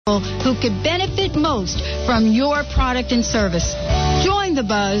who could benefit most from your product and service. Join the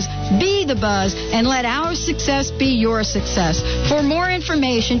buzz, be the buzz, and let our success be your success. For more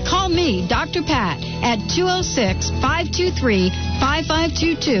information, call me, Dr. Pat, at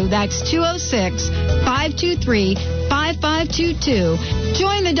 206-523-5522. That's 206-523-5522.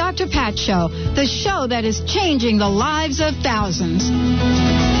 Join the Dr. Pat Show, the show that is changing the lives of thousands.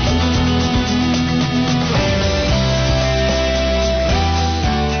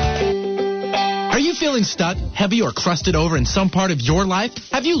 Are you feeling stuck, heavy, or crusted over in some part of your life?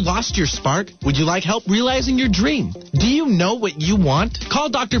 Have you lost your spark? Would you like help realizing your dream? Do you know what you want? Call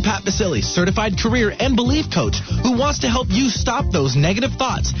Dr. Pat Basile, certified career and belief coach, who wants to help you stop those negative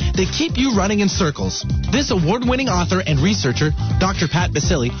thoughts that keep you running in circles. This award-winning author and researcher, Dr. Pat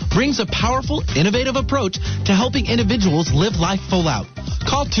Basile, brings a powerful, innovative approach to helping individuals live life full out.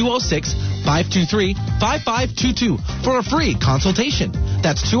 Call 206-523-5522 for a free consultation.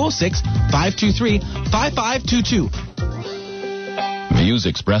 That's 206-523-5522. Views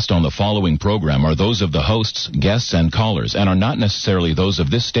expressed on the following program are those of the hosts, guests, and callers, and are not necessarily those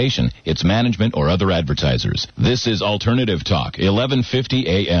of this station, its management, or other advertisers. This is Alternative Talk, 1150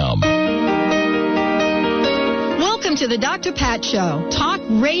 AM. Welcome to the Dr. Pat Show. Talk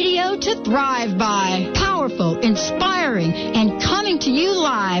radio to thrive by. Powerful, inspiring, and coming to you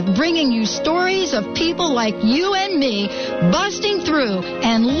live, bringing you stories of people like you and me busting through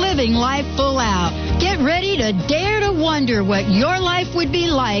and living life full out. Get ready to dare to wonder what your life would be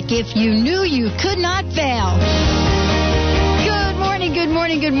like if you knew you could not fail.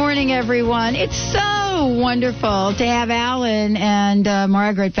 Good morning, everyone. It's so wonderful to have Alan and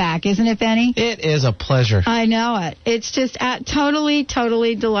Margaret back, isn't it, Benny? It is a pleasure. I know it. It's just totally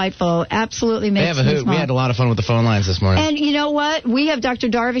delightful. Absolutely makes me smile. We had a lot of fun with the phone lines this morning. And you know what? We have Dr.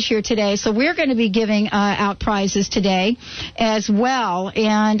 Darvish here today, so we're going to be giving out prizes today as well.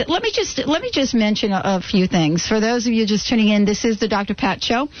 And let me just mention a few things. For those of you just tuning in, this is the Dr. Pat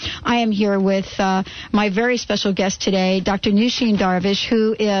Show. I am here with my very special guest today, Dr. Nooshin Darvish,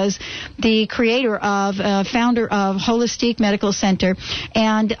 who is the creator of, founder of Holistic Medical Center.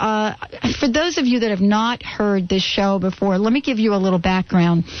 And for those of you that have not heard this show before, let me give you a little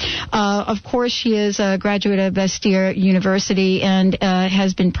background. Of course, she is a graduate of Bastyr University and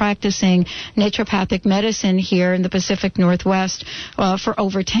has been practicing naturopathic medicine here in the Pacific Northwest for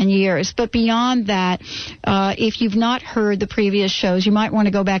over 10 years. But beyond that, if you've not heard the previous shows, you might want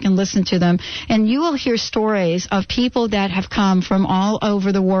to go back and listen to them. And you will hear stories of people that have come from all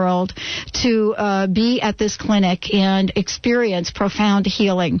over the world to be at this clinic and experience profound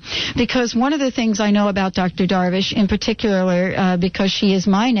healing. Because one of the things I know about Dr. Darvish, in particular, because she is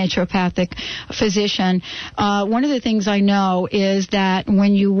my naturopathic physician, one of the things I know is that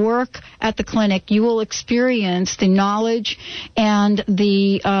when you work at the clinic, you will experience the knowledge and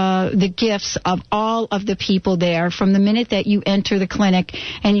the gifts of all of the people there from the minute that you enter the clinic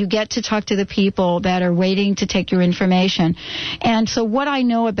and you get to talk to the people that are waiting to take your information. And so what I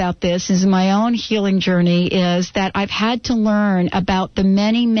know about this is my own healing journey is that I've had to learn about the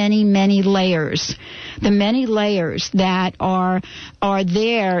many layers that are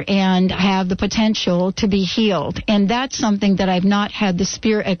there and have the potential to be healed. And that's something that I've not had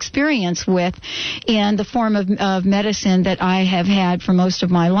the experience with in the form of medicine that I have had for most of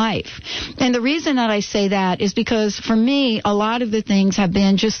my life. And the reason that I say that is because for me, a lot of the things have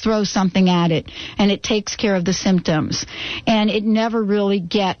been just throw something at it and it takes care of the symptoms. And it never really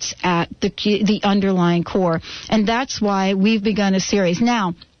gets at the underlying core. And that's why we've begun a series.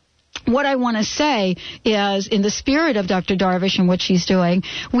 Now, what I want to say is, in the spirit of Dr. Darvish and what she's doing,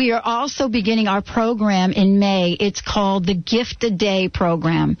 we are also beginning our program in May. It's called the Gift a Day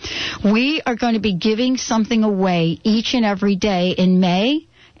program. We are going to be giving something away each and every day in May,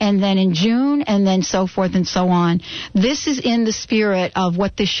 and then in June, and then so forth and so on. This is in the spirit of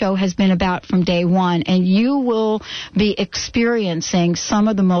what this show has been about from day one, and you will be experiencing some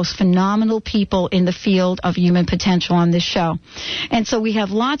of the most phenomenal people in the field of human potential on this show. And so we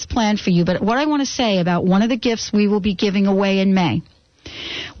have lots planned for you, but what I want to say about one of the gifts we will be giving away in May,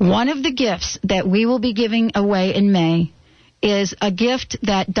 one of the gifts that we will be giving away in May is a gift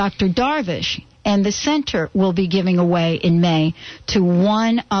that Dr. Darvish and the center will be giving away in May to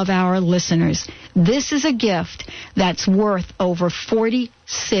one of our listeners. This is a gift that's worth over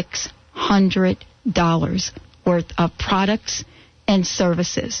 $4,600 worth of products and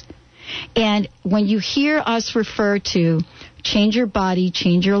services. And when you hear us refer to Change Your Body,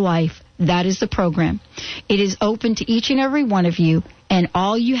 Change Your Life, that is the program. It is open to each and every one of you, And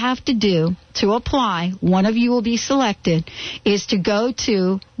all you have to do to apply, one of you will be selected, is to go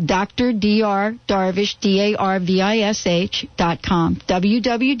to DrDarvish.com,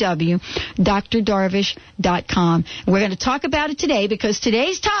 www.drdarvish.com. We're going to talk about it today because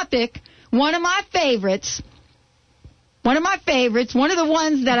today's topic, one of my favorites, one of the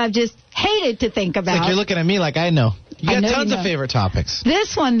ones that I've just hated to think about. It's like you're looking at me like I know. You got tons of favorite topics.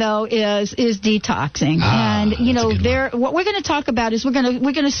 This one, though, is detoxing. And, what we're going to talk about is we're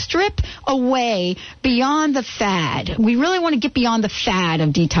going to strip away beyond the fad. We really want to get beyond the fad of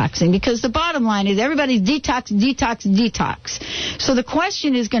detoxing because the bottom line is everybody's detox. So the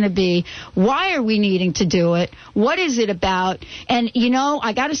question is going to be, why are we needing to do it? What is it about? And,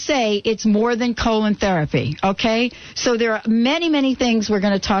 I got to say, it's more than colon therapy, okay? So there are many, many things we're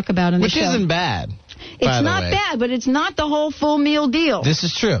going to talk about in the show. Which isn't bad. It's not bad, but it's not the whole full meal deal. This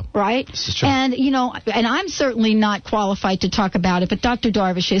is true. Right? This is true. And, and I'm certainly not qualified to talk about it, but Dr.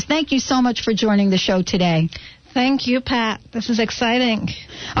 Darvish is. Thank you so much for joining the show today. Thank you, Pat. This is exciting.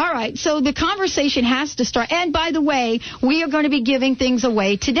 All right, so the conversation has to start. And, by the way, we are going to be giving things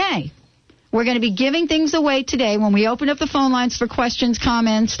away today. We're going to be giving things away today. When we open up the phone lines for questions,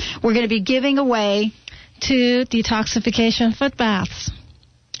 comments, we're going to be giving away 2 detoxification foot baths.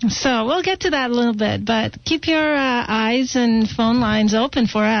 So we'll get to that a little bit, but keep your eyes and phone lines open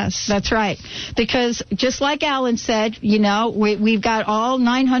for us. That's right. Because just like Alan said, we've got all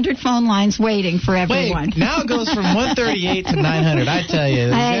 900 phone lines waiting for everyone. Wait, now it goes from 138 to 900. I tell you,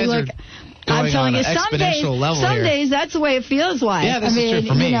 you guys are going on an exponential level some days that's the way it feels like. Yeah, this is true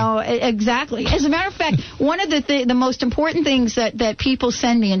for me. Exactly. As a matter of fact, one of the most important things that people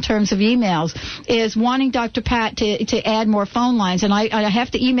send me in terms of emails is wanting Dr. Pat to add more phone lines, and I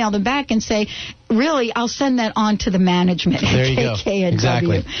have to email them back and say, really, I'll send that on to the management at KKNW.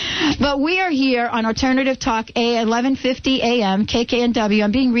 Exactly. But we are here on Alternative Talk, 1150 AM, KKNW.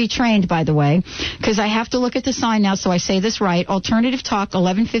 I'm being retrained, by the way, because I have to look at the sign now so I say this right. Alternative Talk,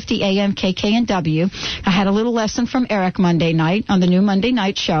 1150 AM, KKNW. I had a little lesson from Eric Monday night on the new Monday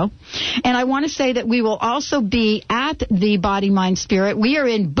night show. And I want to say that we will also be at the Body, Mind, Spirit. We are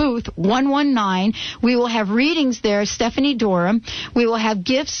in booth 119. We will have readings there, Stephanie Dorham. We will have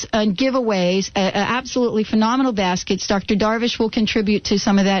gifts and giveaways. Absolutely phenomenal baskets. Dr. Darvish will contribute to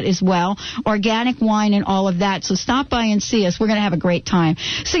some of that as well. Organic wine and all of that. So stop by and see us. We're going to have a great time.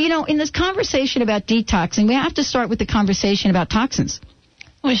 So, in this conversation about detoxing, we have to start with the conversation about toxins.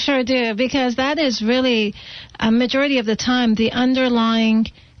 We sure do, because that is really a majority of the time the underlying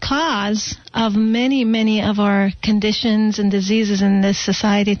cause of many, many of our conditions and diseases in this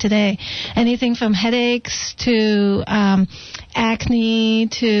society today. Anything from headaches to acne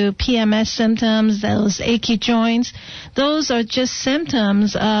to PMS symptoms, those achy joints, those are just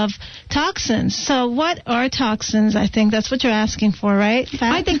symptoms of toxins. So what are toxins? I think that's what you're asking for, right,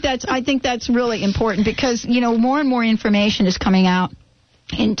 Pat? I think that's really important because, more and more information is coming out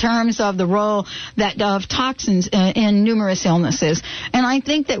in terms of the role of toxins in numerous illnesses. And I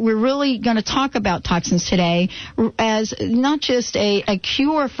think that we're really going to talk about toxins today as not just a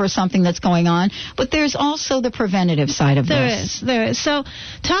cure for something that's going on, but there's also the preventative side of this. There is. So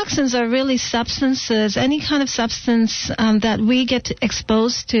toxins are really substances, any kind of substance that we get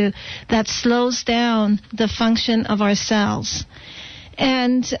exposed to that slows down the function of our cells.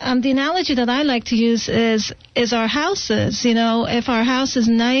 And the analogy that I like to use is our houses. If our house is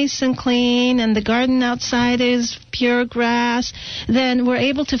nice and clean and the garden outside is pure grass, then we're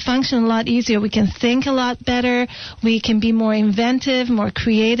able to function a lot easier. We can think a lot better. We can be more inventive, more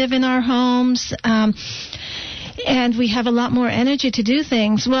creative in our homes. And we have a lot more energy to do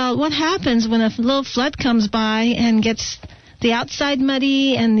things. Well, what happens when a little flood comes by and gets the outside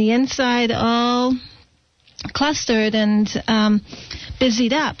muddy and the inside all clustered and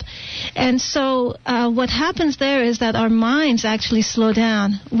busied up? And so what happens there is that our minds actually slow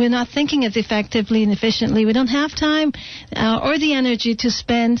down. We're not thinking as effectively and efficiently. We don't have time or the energy to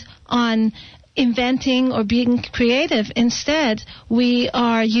spend on inventing or being creative. Instead, we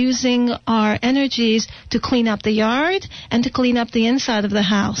are using our energies to clean up the yard and to clean up the inside of the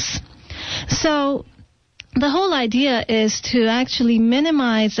house. So the whole idea is to actually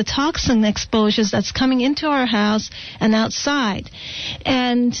minimize the toxin exposures that's coming into our house and outside.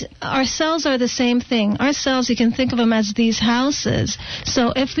 And our cells are the same thing. Our cells, you can think of them as these houses.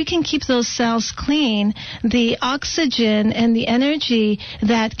 So if we can keep those cells clean, the oxygen and the energy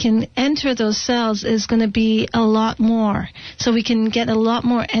that can enter those cells is going to be a lot more. So we can get a lot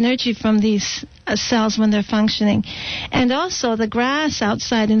more energy from these cells when they're functioning. And also the grass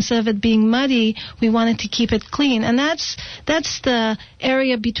outside, instead of it being muddy, we wanted to keep it clean. And that's the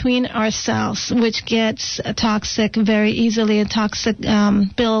area between our cells, which gets toxic very easily, and toxic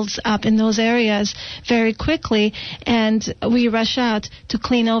builds up in those areas very quickly, and we rush out to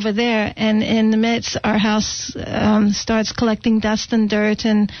clean over there, and in the midst our house starts collecting dust and dirt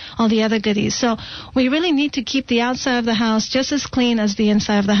and all the other goodies. So we really need to keep the outside of the house just as clean as the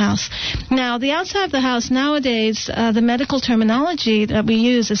inside of the house. Now, the outside of the house nowadays, the medical terminology that we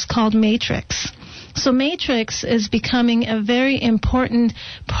use is called matrix. So matrix is becoming a very important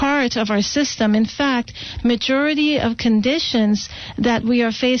part of our system. In fact, majority of conditions that we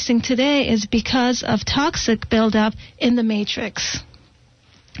are facing today is because of toxic buildup in the matrix.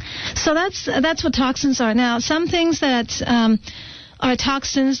 So that's what toxins are. Now, some things that are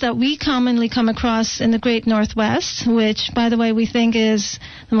toxins that we commonly come across in the Great Northwest, which, by the way, we think is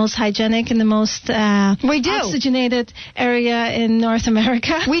the most hygienic and the most oxygenated area in North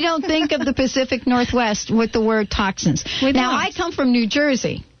America. We don't think of the Pacific Northwest with the word toxins. Now, I come from New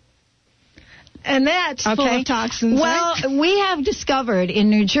Jersey. And that's full of toxins. Well, right? We have discovered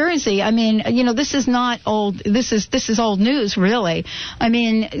in New Jersey, I mean, this is not old, this is old news, really. I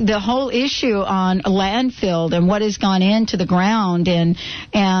mean, the whole issue on landfill and what has gone into the ground and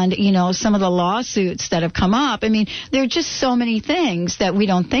some of the lawsuits that have come up. I mean, there are just so many things that we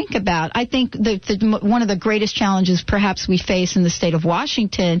don't think about. I think that one of the greatest challenges perhaps we face in the state of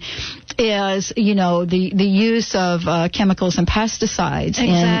Washington is, the use of chemicals and pesticides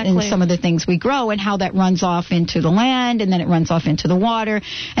in some of the things we grow, and how that runs off into the land, and then it runs off into the water,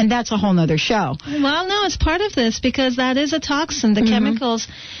 and that's a whole other show. Well, no, it's part of this, because that is a toxin. The chemicals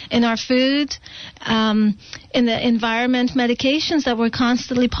in our food, in the environment, medications that we're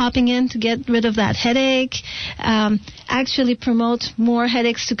constantly popping in to get rid of that headache, actually promote more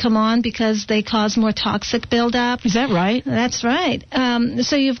headaches to come on because they cause more toxic buildup. Is that right? That's right.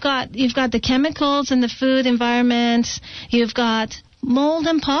 So you've got the chemicals in the food environment. You've got mold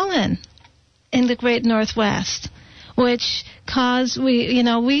and pollen in the Great Northwest, which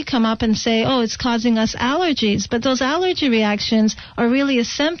we come up and say, oh, it's causing us allergies, but those allergy reactions are really a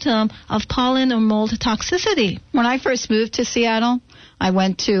symptom of pollen or mold toxicity. When I first moved to Seattle, I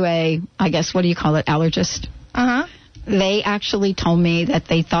went to allergist. Uh-huh. They actually told me that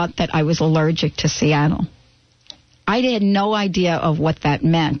they thought that I was allergic to Seattle. I had no idea of what that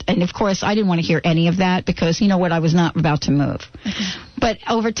meant. And, of course, I didn't want to hear any of that because, I was not about to move. But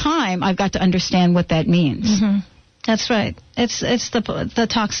over time, I've got to understand what that means. Mm-hmm. That's right. It's the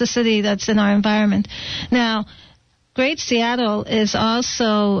toxicity that's in our environment. Now, Great Seattle is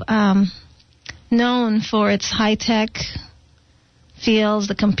also known for its high-tech fields,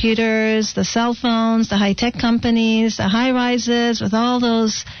 the computers, the cell phones, the high-tech companies, the high-rises with all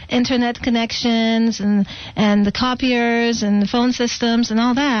those internet connections and the copiers and the phone systems and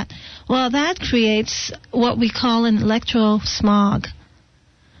all that. Well, that creates what we call an electrosmog.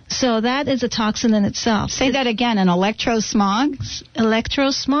 So that is a toxin in itself. Say that again, an electrosmog?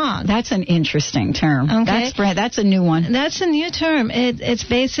 Electrosmog. That's an interesting term. Okay. That's a new one. That's a new term. It's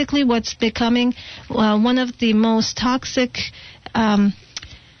basically what's becoming one of the most toxic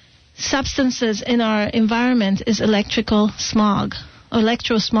substances in our environment is electrosmog,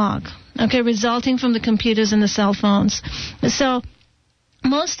 okay, resulting from the computers and the cell phones. So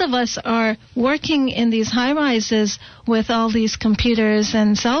most of us are working in these high-rises with all these computers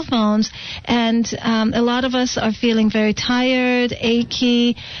and cell phones, and a lot of us are feeling very tired,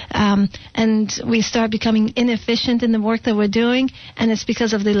 achy, and we start becoming inefficient in the work that we're doing, and it's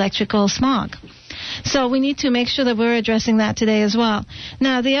because of the electrical smog. So we need to make sure that we're addressing that today as well.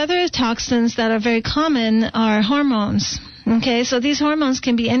 Now, the other toxins that are very common are hormones. Okay, so these hormones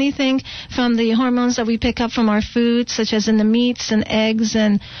can be anything from the hormones that we pick up from our food, such as in the meats and eggs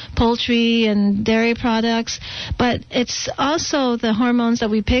and poultry and dairy products, but it's also the hormones that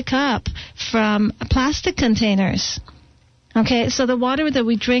we pick up from plastic containers. Okay, so the water that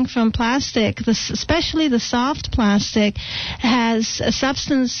we drink from plastic, especially the soft plastic, has a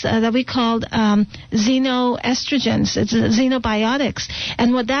substance that we call xenoestrogens. It's xenobiotics.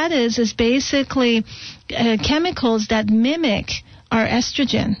 And what that is basically chemicals that mimic our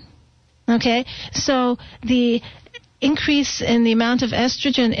estrogen. Okay, so the increase in the amount of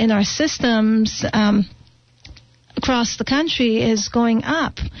estrogen in our systems across the country is going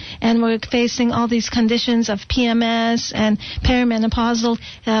up, and we're facing all these conditions of PMS and perimenopausal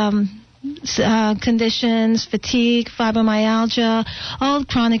conditions, fatigue, fibromyalgia, all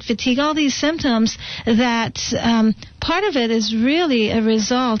chronic fatigue, all these symptoms that part of it is really a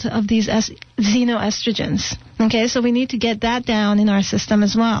result of these xenoestrogens. Okay, so we need to get that down in our system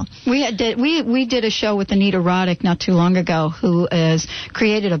as well. We did a show with Anita Roddick not too long ago, who has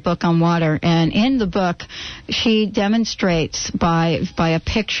created a book on water, and in the book she demonstrates by a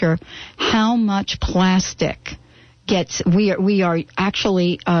picture how much plastic we are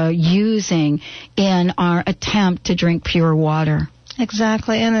actually using in our attempt to drink pure water.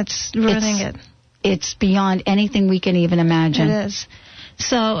 Exactly, and it's ruining it. It's beyond anything we can even imagine. It is.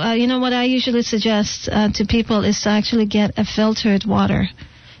 So, what I usually suggest to people is to actually get a filtered water,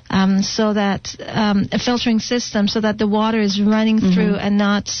 so that a filtering system, so that the water is running through and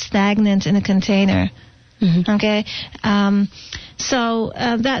not stagnant in a container. Okay, so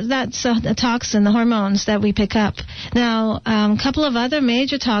that's a toxin, the hormones that we pick up. Now, a couple of other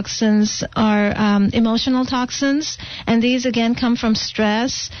major toxins are emotional toxins, and these again come from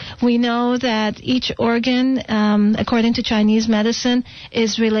stress. We know that each organ, according to Chinese medicine,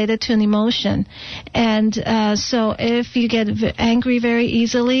 is related to an emotion, and so if you get angry very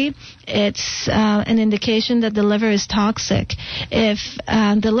easily, it's an indication that the liver is toxic. If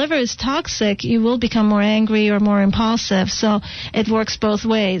the liver is toxic, you will become more angry or more impulsive. So it works both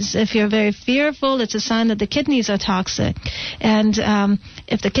ways. If you're very fearful, it's a sign that the kidneys are toxic. And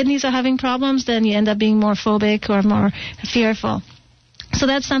if the kidneys are having problems, then you end up being more phobic or more fearful. So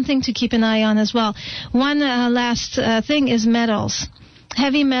that's something to keep an eye on as well. One last thing is metals.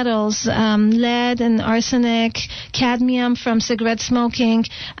 Heavy metals, lead and arsenic, cadmium from cigarette smoking,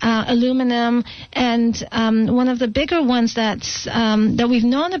 aluminum, and one of the bigger ones that we've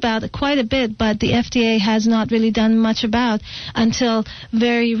known about quite a bit, but the FDA has not really done much about until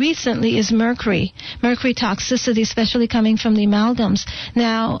very recently, is mercury. Mercury toxicity, especially coming from the amalgams.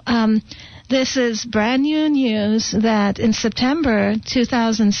 Now, this is brand new news that in September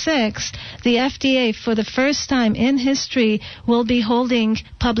 2006, the FDA, for the first time in history, will be holding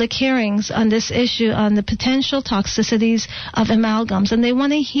public hearings on this issue, on the potential toxicities of amalgams. And they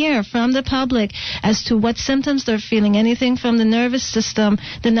want to hear from the public as to what symptoms they're feeling, anything from the nervous system,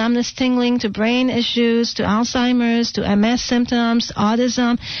 the numbness, tingling, to brain issues, to Alzheimer's, to MS symptoms,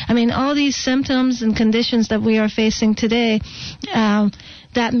 autism. I mean, all these symptoms and conditions that we are facing today,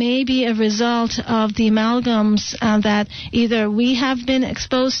 that may be a result of the amalgams that either we have been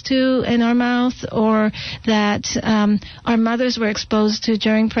exposed to in our mouth, or that our mothers were exposed to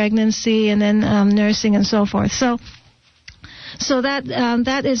during pregnancy and then nursing and so forth. So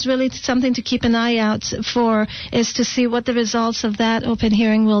that is really something to keep an eye out for, is to see what the results of that open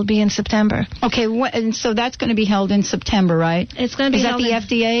hearing will be in September. Okay, and so that's going to be held in September, right? It's going to be held. Is that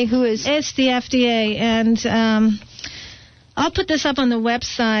the FDA? Who is? It's the FDA, and I'll put this up on the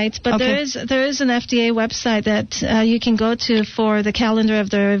website, but okay. there is an FDA website that you can go to for the calendar of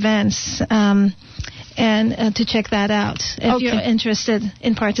their events, and to check that out if you're interested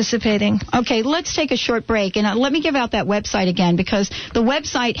in participating. Okay, let's take a short break, and let me give out that website again, because the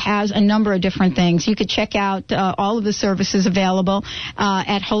website has a number of different things. You could check out all of the services available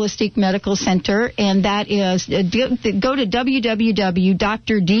at Holistic Medical Center, and that is go to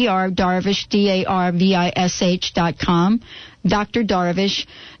www.drdarvish.com,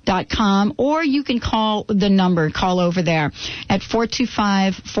 drdarvish.com, or you can call the number, call over there at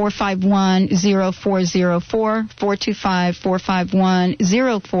 425-451-0404,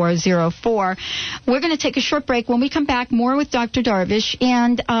 425-451-0404. We're going to take a short break. When we come back, more with Dr. Darvish,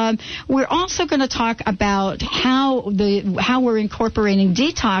 and we're also going to talk about how we're incorporating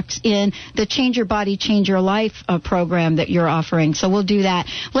detox in the Change Your Body, Change Your Life program that you're offering. So we'll do that.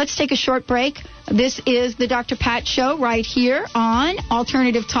 Let's take a short break. This is the Dr. Pat Show right here on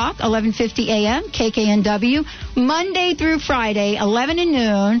Alternative Talk, 1150 a.m., KKNW, Monday through Friday, 11 to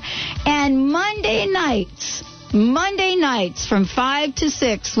noon, and Monday nights from 5 to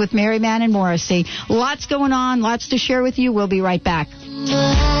 6 with Mary Mann and Morrissey. Lots going on, lots to share with you. We'll be right back.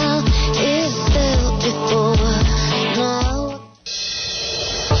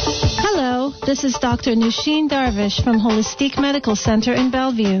 Hello, this is Dr. Nusheen Darvish from Holistic Medical Center in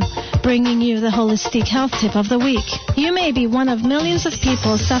Bellevue, bringing you the Holistic Health Tip of the Week. You may be one of millions of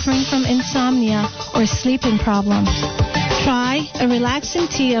people suffering from insomnia or sleeping problems. Try a relaxing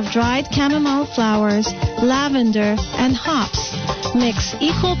tea of dried chamomile flowers, lavender, and hops. Mix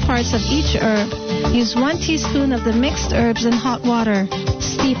equal parts of each herb. Use 1 teaspoon of the mixed herbs in hot water.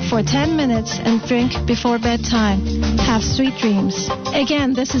 Steep for 10 minutes and drink before bedtime. Have sweet dreams.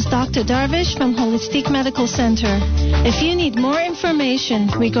 Again, this is Dr. Darvish from Holistic Medical Center. If you need more information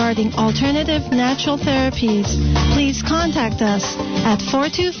regarding alternative natural therapies, please contact us at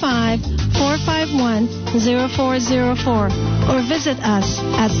 425-451-0404 or visit us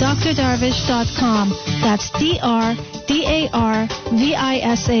at drdarvish.com. That's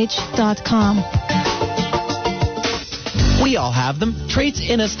drdarvish.com. We all have them. Traits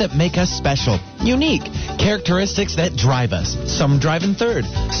in us that make us special, unique, characteristics that drive us. Some drive in third,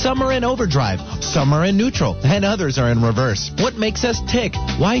 some are in overdrive, some are in neutral, and others are in reverse. What makes us tick?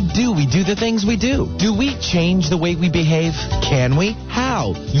 Why do we do the things we do? Do we change the way we behave? Can we?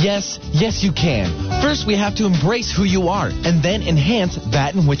 How? Yes, you can. First, we have to embrace who you are, and then enhance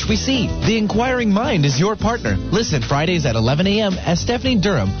that in which we see. The Inquiring Mind is your partner. Listen Fridays at 11 a.m. as Stephanie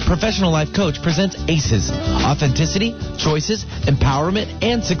Durham, professional life coach, presents ACEs. Authenticity, choices, empowerment,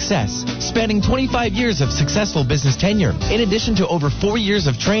 and success. Spanning 25 years of successful business tenure, in addition to over 4 years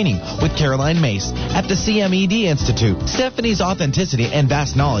of training with Caroline Mace at the CMED Institute. Stephanie's authenticity and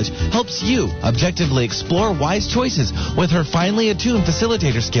vast knowledge helps you objectively explore wise choices with her finely attuned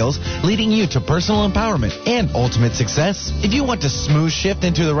facilitator skills, leading you to personal empowerment and ultimate success. If you want to smooth shift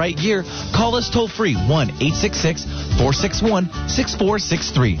into the right gear, call us toll free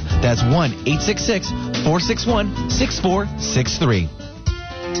 1-866-461-6463. That's 1-866-461-6463.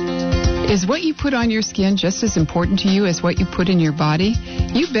 Is what you put on your skin just as important to you as what you put in your body?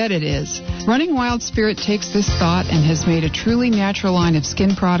 You bet it is. Running Wild Spirit takes this thought and has made a truly natural line of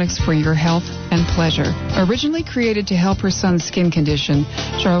skin products for your health and pleasure. Originally created to help her son's skin condition,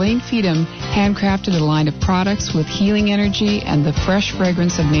 Charlene Feedham handcrafted a line of products with healing energy and the fresh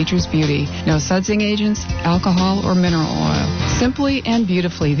fragrance of nature's beauty. No sudsing agents, alcohol, or mineral oil. Simply and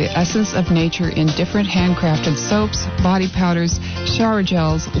beautifully, the essence of nature in different handcrafted soaps, body powders, shower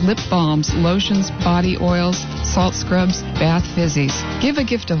gels, lip balms, lotions, body oils, salt scrubs, bath fizzies. Give a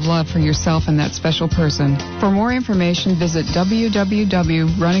gift of love for yourself and that special person. For more information, visit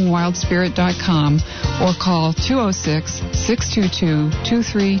www.runningwildspirit.com or call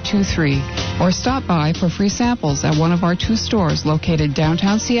 206-622-2323 or stop by for free samples at one of our 2 stores located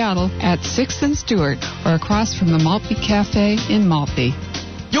downtown Seattle at 6th and Stewart or across from the Maltby Cafe in Maltby.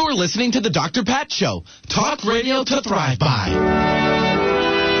 You're listening to the Dr. Pat Show. Talk radio to thrive by.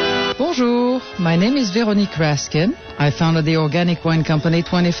 Bonjour, my name is Veronique Raskin. I founded the Organic Wine Company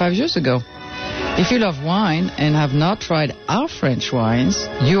 25 years ago. If you love wine and have not tried our French wines,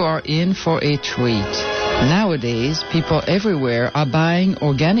 you are in for a treat. Nowadays, people everywhere are buying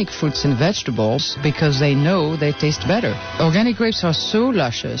organic fruits and vegetables because they know they taste better. Organic grapes are so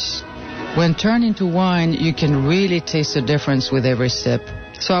luscious. When turned into wine, you can really taste the difference with every sip.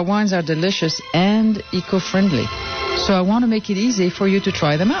 So our wines are delicious and eco-friendly. So I want to make it easy for you to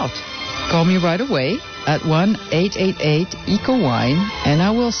try them out. Call me right away at 1-888-ECO-WINE and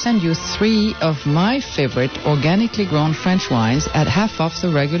I will send you 3 of my favorite organically grown French wines at half off the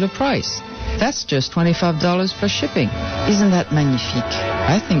regular price. That's just $25 plus shipping. Isn't that magnifique?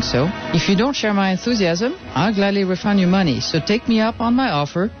 I think so. If you don't share my enthusiasm, I'll gladly refund your money. So take me up on my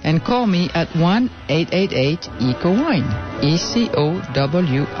offer and call me at 1-888-ECO-WINE.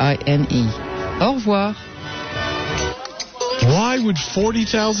 ECOWINE. Au revoir. Why would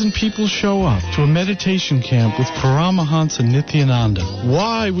 40,000 people show up to a meditation camp with Paramahansa Nityananda?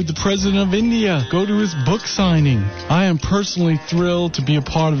 Why would the President of India go to his book signing? I am personally thrilled to be a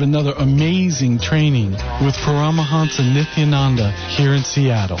part of another amazing training with Paramahansa Nityananda here in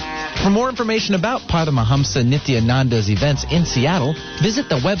Seattle. For more information about Paramahamsa Nityananda's events in Seattle, visit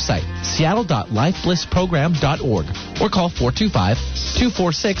the website seattle.lifeblissprogram.org or call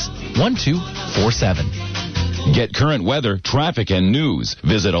 425-246-1247. Get current weather, traffic, and news.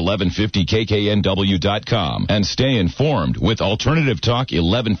 Visit 1150kknw.com and stay informed with Alternative Talk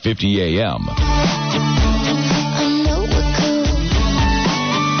 1150 AM.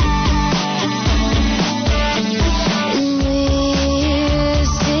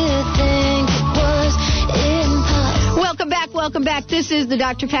 Welcome back. This is the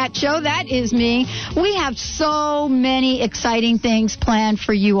Dr. Pat Show. That is me. We have so many exciting things planned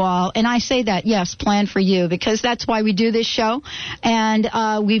for you all. And I say that, yes, planned for you, because that's why we do this show. And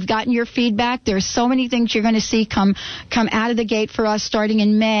we've gotten your feedback. There's so many things you're going to see come out of the gate for us starting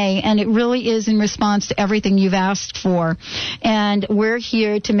in May. And it really is in response to everything you've asked for. And we're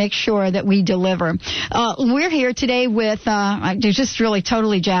here to make sure that we deliver. We're here today with, just really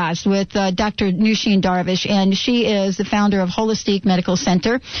totally jazzed, with Dr. Nooshin Darvish. And she is the founder of Holistic Medical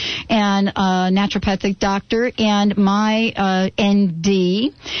Center and a naturopathic doctor and my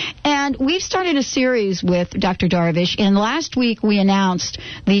ND. And we've started a series with Dr. Darvish, and last week we announced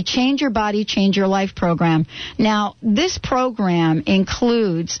the Change Your Body, Change Your Life program. Now, this program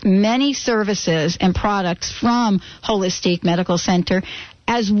includes many services and products from Holistic Medical Center,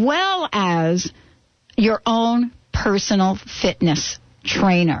 as well as your own personal fitness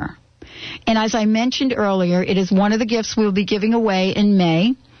trainer. And as I mentioned earlier, it is one of the gifts we'll be giving away in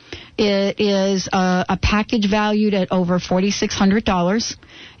May. It is a package valued at over $4,600.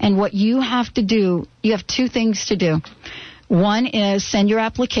 And what you have to do, you have 2 things to do. One is send your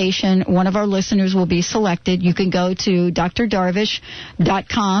application. One of our listeners will be selected. You can go to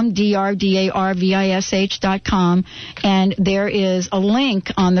drdarvish.com, drdarvish.com, and there is a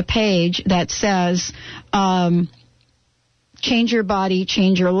link on the page that says, Change Your Body,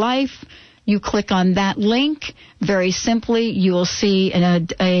 Change Your Life. You click on that link. Very simply, you will see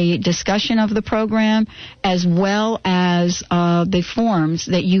a discussion of the program as well as the forms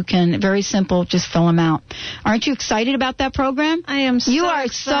that you can, very simple, just fill them out. Aren't you excited about that program? I am so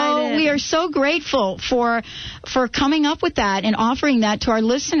excited. We are so grateful for coming up with that and offering that to our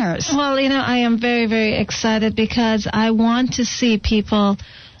listeners. Well, I am very, very excited because I want to see people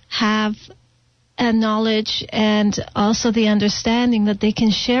have and knowledge and also the understanding that they can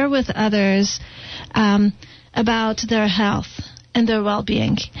share with others about their health and their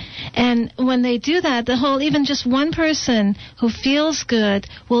well-being. And when they do that, even just one person who feels good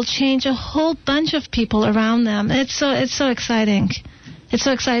will change a whole bunch of people around them. It's so exciting. It's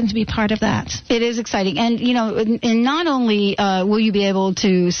so exciting to be part of that. It is exciting. And, and not only will you be able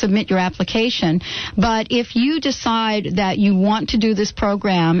to submit your application, but if you decide that you want to do this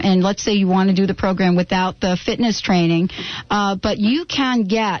program, and let's say you want to do the program without the fitness training, but you can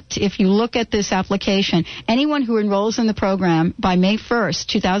get, if you look at this application, anyone who enrolls in the program by May 1st,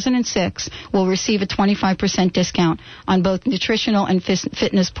 2006, will receive a 25% discount on both nutritional and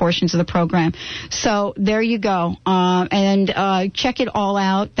fitness portions of the program. So there you go. And check it all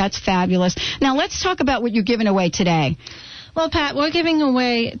out. That's fabulous. Now let's talk about what you're giving away today. Well, Pat, we're giving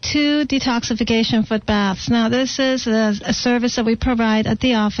away 2 detoxification foot baths. Now, this is a service that we provide at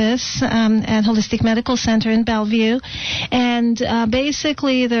the office at Holistic Medical Center in Bellevue. And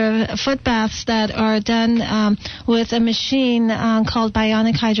basically, they're foot baths that are done with a machine called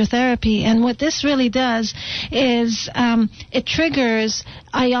bionic hydrotherapy. And what this really does is it triggers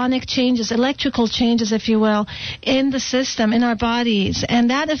ionic changes, electrical changes, if you will, in the system, in our bodies.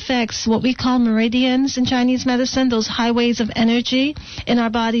 And that affects what we call meridians in Chinese medicine, those highways of energy in our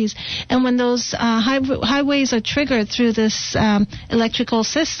bodies. And when those highways are triggered through this electrical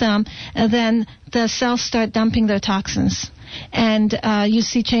system, then the cells start dumping their toxins. And you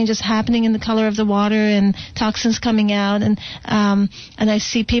see changes happening in the color of the water and toxins coming out. And I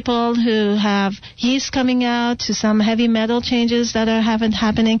see people who have yeast coming out, to some heavy metal changes that are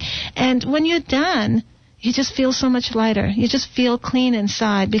happening. And when you're done, you just feel so much lighter. You just feel clean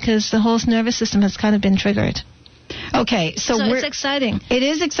inside because the whole nervous system has kind of been triggered. Okay, so it's exciting. It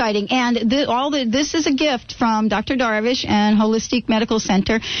is exciting, and this is a gift from Dr. Darvish and Holistic Medical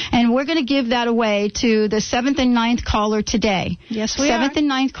Center, and we're going to give that away to the 7th and 9th caller today. Yes, we are. 7th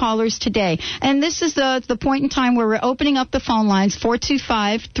and 9th callers today, and this is the point in time where we're opening up the phone lines,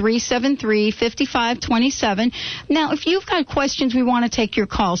 425-373-5527. Now, if you've got questions, we want to take your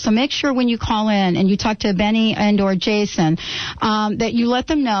call, so make sure when you call in and you talk to Benny and or Jason that you let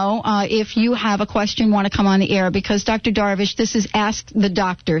them know if you have a question, want to come on the air, because Dr. Darvish, this is Ask the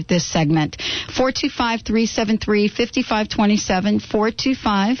Doctor, this segment. 425-373-5527,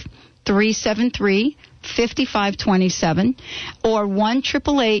 425-373-5527, or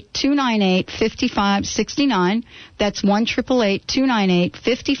 1-888-298-5569. That's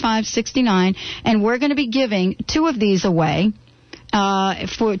 1-888-298-5569. And we're going to be giving 2 of these away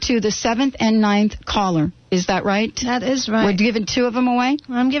to the 7th and 9th caller. Is that right? That is right. We're giving 2 of them away?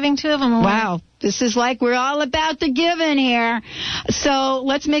 I'm giving 2 of them away. Wow. This is like we're all about the giving here. So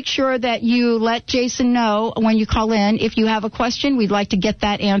let's make sure that you let Jason know when you call in. If you have a question, we'd like to get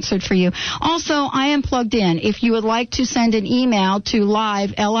that answered for you. Also, I am plugged in. If you would like to send an email to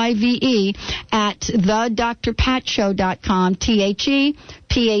live, L-I-V-E, at thedrpatshow.com,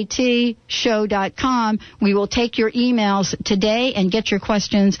 THEPAT show.com. We will take your emails today and get your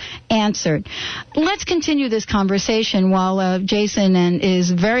questions answered. Let's continue this conversation while Jason is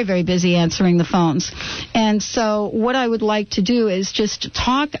very, very busy answering the phones. And so what I would like to do is just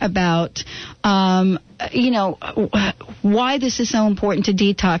talk about why this is so important to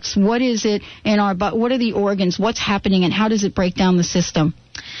detox. What is it in our body? What are the organs? What's happening, and how does it break down the system?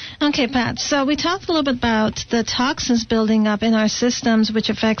 Okay, Pat. So we talked a little bit about the toxins building up in our systems, which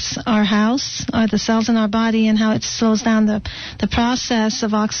affects our house, or the cells in our body, and how it slows down the process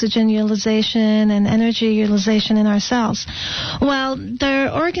of oxygen utilization and energy utilization in our cells. Well, there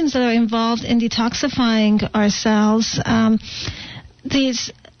are organs that are involved in detoxifying our cells.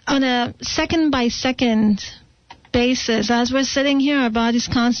 These on a second-by-second basis. As we're sitting here, our body's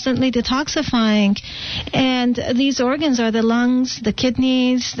constantly detoxifying. And these organs are the lungs, the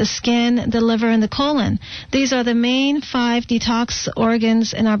kidneys, the skin, the liver, and the colon. These are the main 5 detox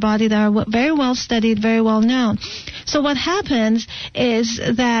organs in our body that are very well studied, very well known. So what happens is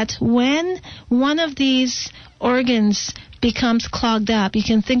that when one of these organs becomes clogged up. You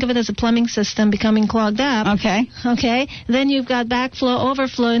can think of it as a plumbing system becoming clogged up. Okay. Then you've got backflow,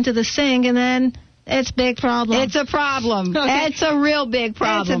 overflow into the sink, and then it's a big problem. It's a problem. Okay. It's a real big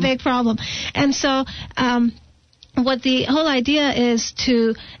problem. It's a big problem. And so what the whole idea is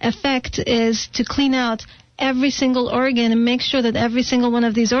to affect is to clean out every single organ and make sure that every single one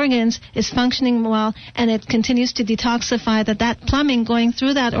of these organs is functioning well, and it continues to detoxify, that plumbing going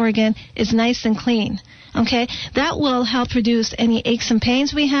through that organ is nice and clean. Okay? That will help reduce any aches and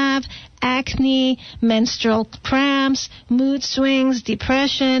pains we have, acne, menstrual cramps, mood swings,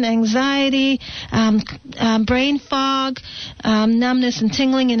 depression, anxiety, brain fog, numbness and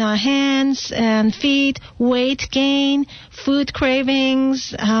tingling in our hands and feet, weight gain, food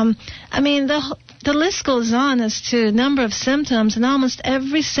cravings. The list goes on as to a number of symptoms, and almost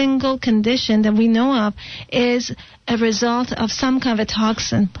every single condition that we know of is a result of some kind of a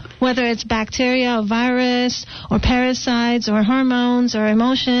toxin, whether it's bacteria or virus or parasites or hormones or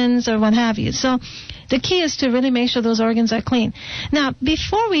emotions or what have you. So the key is to really make sure those organs are clean. Now,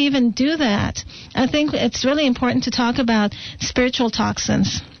 before we even do that, I think it's really important to talk about spiritual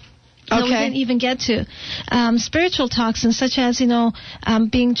toxins. that we didn't even get to. Spiritual toxins such as,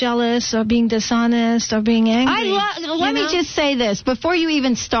 being jealous or being dishonest or being angry. Let me just say this before you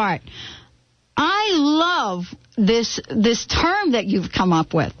even start. I love this term that you've come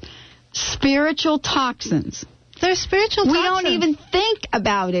up with, spiritual toxins. They're spiritual toxins. We don't even think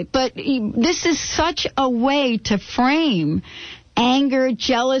about it, but this is such a way to frame anger,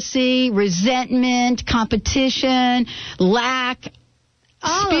 jealousy, resentment, competition, lack,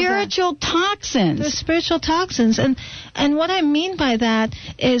 spiritual toxins. They're spiritual toxins. And what I mean by that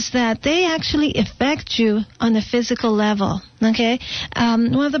is that they actually affect you on a physical level. Okay?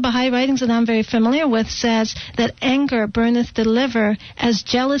 One of the Baha'i writings that I'm very familiar with says that anger burneth the liver as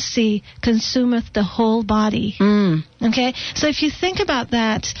jealousy consumeth the whole body. Okay? So if you think about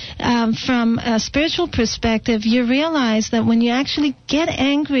that from a spiritual perspective, you realize that when you actually get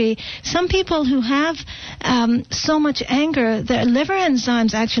angry, some people who have so much anger, their liver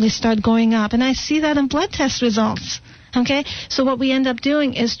enzymes actually start going up. And I see that in blood test results. Okay? So what we end up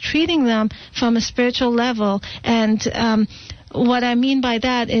doing is treating them from a spiritual level. And what I mean by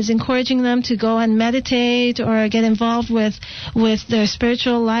that is encouraging them to go and meditate or get involved with their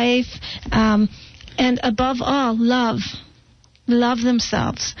spiritual life. And above all, love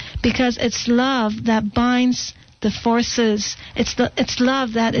themselves, because it's love that binds the forces. It's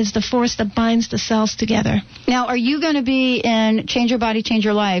love that is the force that binds the cells together. Now, are you going to be in Change Your Body, Change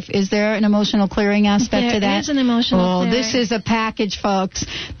Your Life? Is there an emotional clearing aspect to that? There is an emotional clearing. This is a package, folks.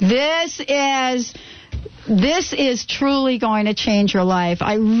 This is truly going to change your life.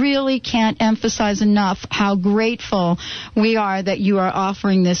 I really can't emphasize enough how grateful we are that you are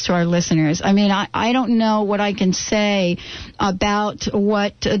offering this to our listeners. I mean, I don't know what I can say about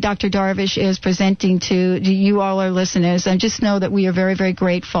what Dr. Darvish is presenting to you all, our listeners. I just know that we are very, very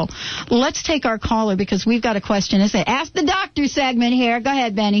grateful. Let's take our caller because we've got a question. It's an Ask the Doctor segment here. Go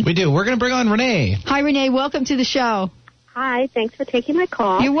ahead, Benny. We do. We're going to bring on Renee. Hi, Renee. Welcome to the show. Hi, thanks for taking my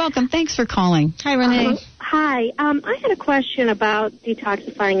call. You're welcome. Thanks for calling. Hi, Renee. Hi. I had a question about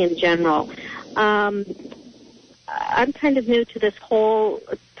detoxifying in general. I'm kind of new to this whole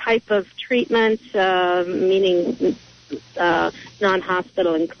type of treatment, meaning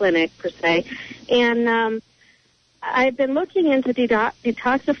non-hospital and clinic per se. And I've been looking into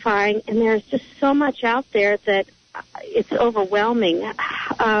detoxifying, and there's just so much out there that it's overwhelming.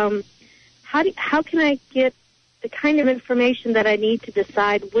 How can I get the kind of information that I need to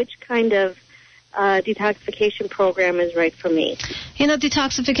decide which kind of detoxification program is right for me?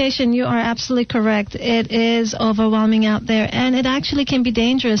 Detoxification, you are absolutely correct. It is overwhelming out there, and it actually can be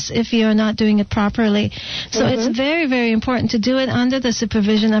dangerous if you're not doing it properly. So it's very, very important to do it under the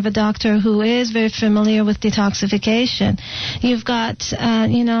supervision of a doctor who is very familiar with detoxification. You've got,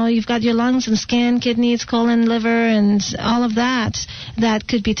 you've got your lungs and skin, kidneys, colon, liver, and all of that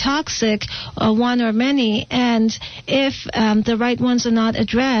could be toxic, one or many. And if the right ones are not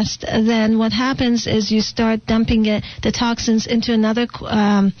addressed, then what happens is you start dumping the toxins into another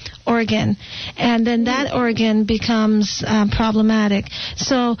organ, and then that organ becomes problematic.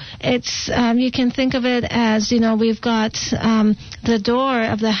 So it's you can think of it as, we've got the door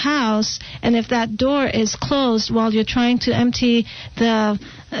of the house, and if that door is closed while you're trying to empty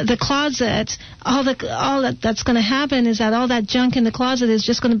the closet, all that's going to happen is that all that junk in the closet is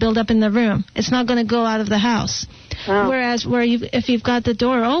just going to build up in the room. It's not going to go out of the house. Wow. Whereas if you've got the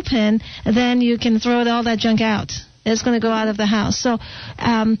door open, then you can throw all that junk out. is going to go out of the house. So,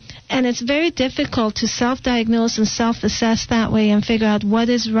 and it's very difficult to self-diagnose and self-assess that way and figure out what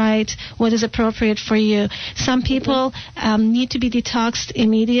is right, what is appropriate for you. Some people need to be detoxed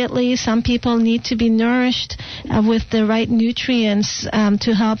immediately. Some people need to be nourished with the right nutrients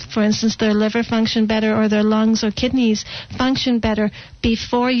to help, for instance, their liver function better or their lungs or kidneys function better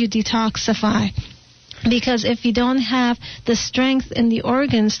before you detoxify. Because if you don't have the strength in the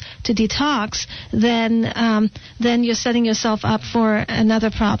organs to detox, then you're setting yourself up for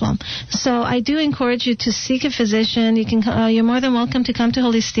another problem. So I do encourage you to seek a physician. You're more than welcome to come to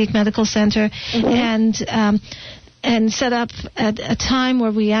Holistic Medical Center and set up a time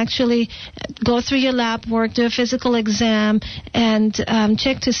where we actually go through your lab work, do a physical exam, and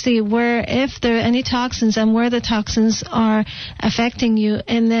check to see if there are any toxins and where the toxins are affecting you,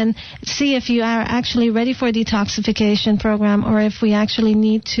 and then see if you are actually ready for a detoxification program or if we actually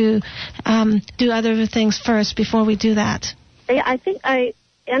need to do other things first before we do that. I think I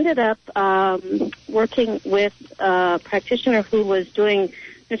ended up working with a practitioner who was doing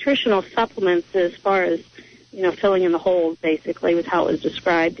nutritional supplements as far as filling in the holes, basically, was how it was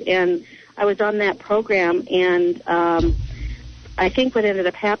described. And I was on that program, and I think what ended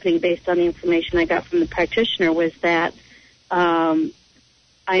up happening, based on the information I got from the practitioner, was that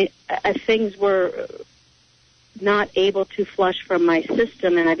things were not able to flush from my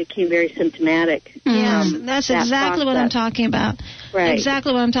system, and I became very symptomatic. That's exactly what I'm talking about. Right.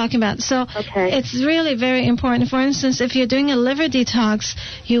 Exactly what I'm talking about. So it's really very important. For instance, if you're doing a liver detox,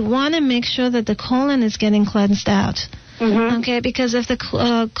 you want to make sure that the colon is getting cleansed out. Okay, because if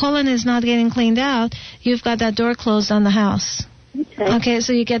the colon is not getting cleaned out, you've got that door closed on the house. Okay,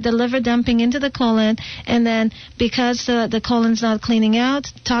 so you get the liver dumping into the colon, and then because the colon's not cleaning out,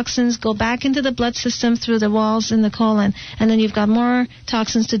 toxins go back into the blood system through the walls in the colon, and then you've got more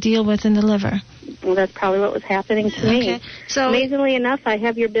toxins to deal with in the liver. Well, that's probably what was happening to me. So amazingly enough, I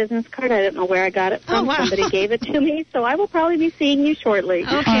have your business card. I don't know where I got it from. Somebody gave it to me, so I will probably be seeing you shortly.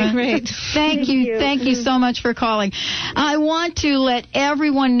 Okay, great. Thank you. Thank you so much for calling. I want to let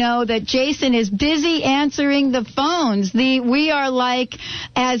everyone know that Jason is busy answering the phones. We are like,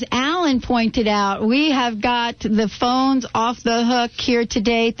 as Alan pointed out, we have got the phones off the hook here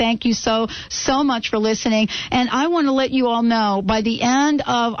today. Thank you so much for listening. And I want to let you all know, by the end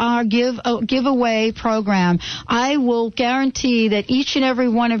of our giveaway program, I will guarantee that each and every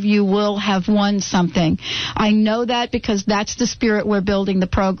one of you will have won something. I know that because that's the spirit we're building the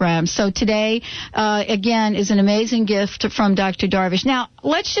program. So today, again, is an amazing gift from Dr. Darvish. Now,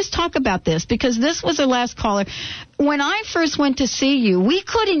 let's just talk about this, because this was our last caller. When I first went to see you, we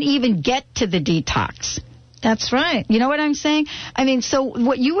couldn't even get to the detox. That's right. You know what I'm saying? I mean, so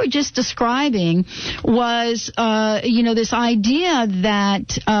what you were just describing was, this idea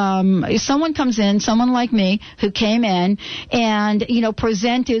that if someone comes in, someone like me who came in and,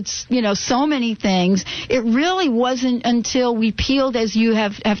 presented, so many things, it really wasn't until we peeled, as you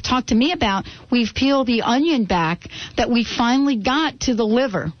have talked to me about, we've peeled the onion back, that we finally got to the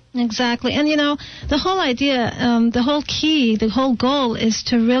liver. Exactly. And, the whole idea, the whole key, the whole goal is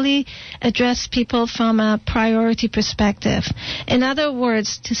to really address people from a priority perspective. In other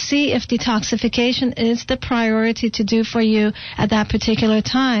words, to see if detoxification is the priority to do for you at that particular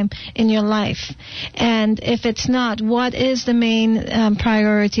time in your life. And if it's not, what is the main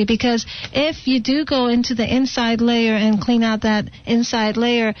priority? Because if you do go into the inside layer and clean out that inside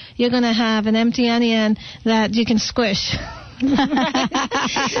layer, you're going to have an empty onion that you can squish.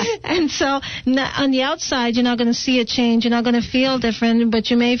 And so on the outside, you're not going to see a change. You're not going to feel different, but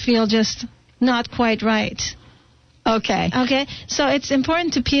you may feel just not quite right. Okay. So it's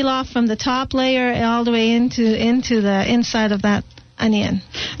important to peel off from the top layer all the way into the inside of that onion.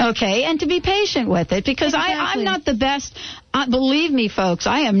 Okay, and to be patient with it, because I'm not the best. Believe me, folks,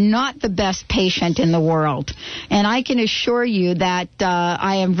 I am not the best patient in the world. And I can assure you that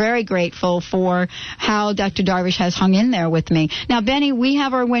I am very grateful for how Dr. Darvish has hung in there with me. Now, Benny, we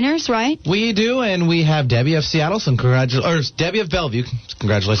have our winners, right? We do, and we have Debbie of Seattle, Debbie of Bellevue.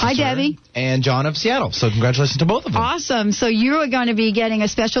 Congratulations. Hi, to Debbie. Her. And John of Seattle. So congratulations to both of them. Awesome. So you are going to be getting a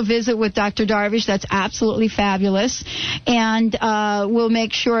special visit with Dr. Darvish. That's absolutely fabulous. And we'll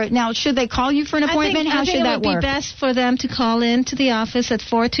make sure. Now, should they call you for an appointment? How should that work? I think it would be best for them to call in to the office at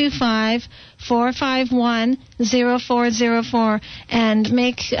 425-451-0404 and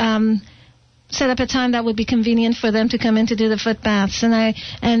make set up a time that would be convenient for them to come in to do the foot baths.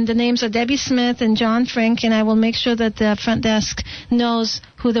 And the names are Debbie Smith and John Frink, and I will make sure that the front desk knows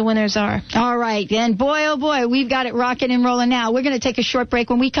who the winners are. All right. And boy, oh boy, we've got it rocking and rolling now. We're going to take a short break.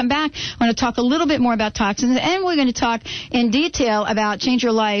 When we come back, we're going to talk a little bit more about toxins, and we're going to talk in detail about Change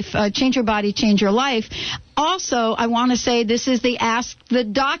Your Life, Change Your Body, Change Your Life. Also, I want to say this is the Ask the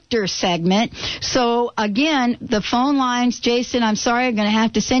Doctor segment. So, again, the phone lines, Jason, I'm sorry, I'm going to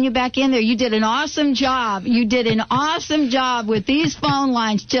have to send you back in there. You did an awesome job. You did an awesome job with these phone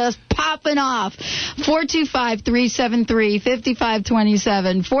lines just popping off.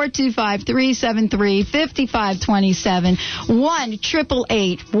 425-373-5527. 425-373-5527.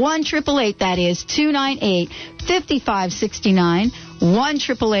 1-888, that is, 298-5569.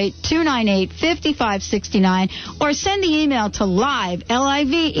 1-888-298-5569, or send the email to live,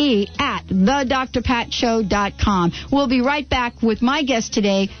 L-I-V-E, at thedrpatshow.com. We'll be right back with my guest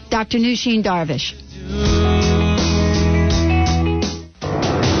today, Dr. Nooshin Darvish.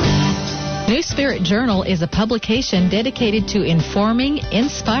 New Spirit Journal is a publication dedicated to informing,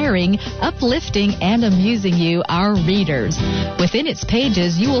 inspiring, uplifting, and amusing you, our readers. Within its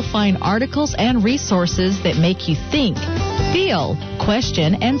pages, you will find articles and resources that make you think, feel,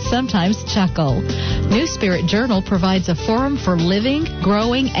 question, and sometimes chuckle. New Spirit Journal provides a forum for living,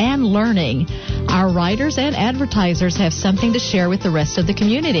 growing, and learning. Our writers and advertisers have something to share with the rest of the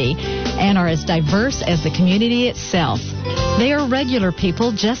community and are as diverse as the community itself. They are regular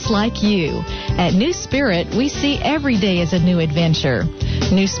people just like you. At New Spirit, we see every day as a new adventure.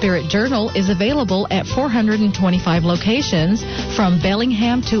 New Spirit Journal is available at 425 locations from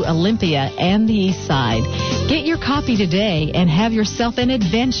Bellingham to Olympia and the East Side. Get your copy today and have yourself an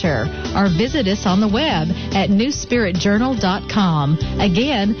adventure, or visit us on the web at newspiritjournal.com.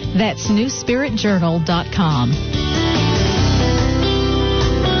 Again, that's newspiritjournal.com.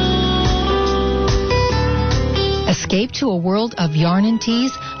 Escape to a world of yarn and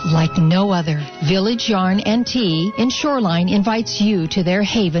teas like no other. Village Yarn and Tea in Shoreline invites you to their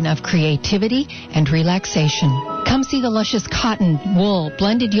haven of creativity and relaxation. Come see the luscious cotton, wool,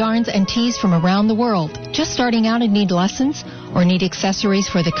 blended yarns and teas from around the world. Just starting out and need lessons or need accessories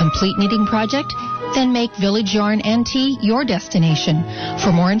for the complete knitting project? Then make Village Yarn and Tea your destination.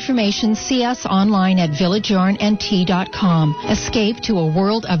 For more information, see us online at villageyarnandtea.com. Escape to a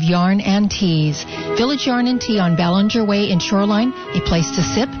world of yarn and teas. Village Yarn and Tea on Ballinger Way in Shoreline, a place to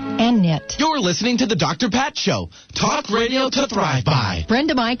sip and knit. You're listening to the Dr. Pat Show. Talk radio to thrive by.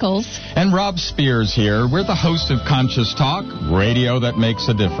 Brenda Michaels. And Rob Spears here. We're the hosts of Conscious Talk, radio that makes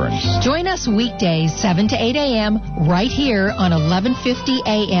a difference. Join us weekdays, 7 to 8 a.m., right here on 1150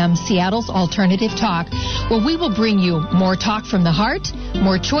 a.m., Seattle's Alternative Talk, where we will bring you more talk from the heart,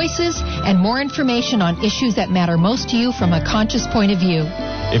 more choices, and more information on issues that matter most to you from a conscious point of view.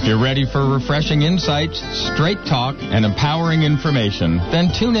 If you're ready for refreshing insights, straight talk, and empowering information,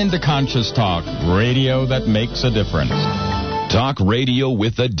 then tune in to Conscious Talk, radio that makes a difference. Talk radio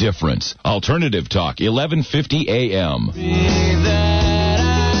with a difference. Alternative Talk, 1150 a.m.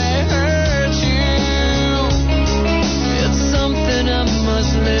 It's something I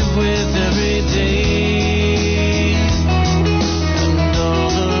must live with every day. And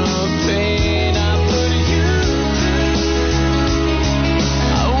all the pain I put you through,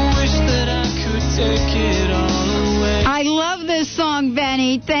 I wish that I could take it all away. I love this song,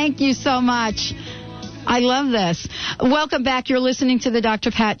 Benny. Thank you so much. I love this. Welcome back. You're listening to the Dr.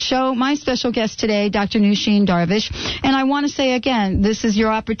 Pat Show. My special guest today, Dr. Nooshin Darvish. And I want to say again, this is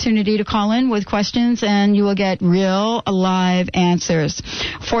your opportunity to call in with questions, and you will get real, live answers.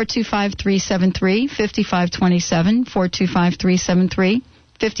 425-373-5527,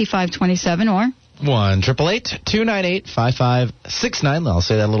 425-373-5527, or 1-888-298-5569. I'll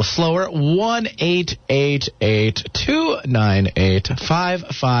say that a little slower.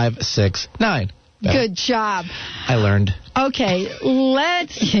 1-888-298-5569. Good job. I learned. Okay,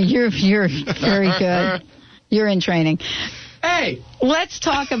 you're very good. You're in training. Hey, let's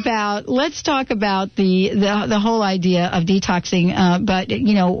talk about the whole idea of detoxing, but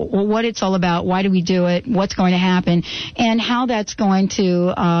you know what it's all about. Why do we do it? What's going to happen, and how that's going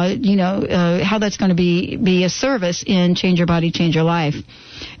to how that's going to be a service in Change Your Body, Change Your Life.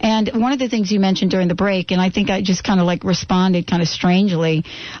 And one of the things you mentioned during the break, and I think I just kind of like responded kind of strangely,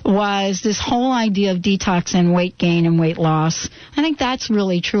 was this whole idea of detox and weight gain and weight loss. I think that's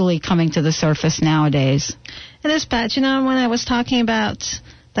really truly coming to the surface nowadays. It is, Pat. You know, when I was talking about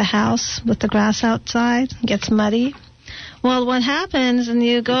the house with the grass outside, it gets muddy. Well, what happens when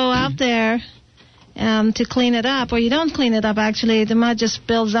you go out there to clean it up, or you don't clean it up, actually, the mud just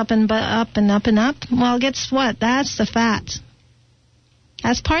builds up and up and up and up. Well, guess what? That's the fat.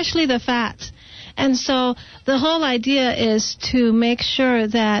 That's partially the fat. And so the whole idea is to make sure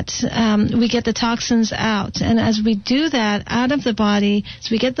that we get the toxins out. And as we do that out of the body, as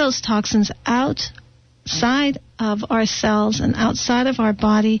we get those toxins outside of our cells and outside of our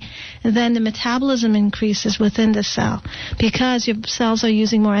body, then the metabolism increases within the cell because your cells are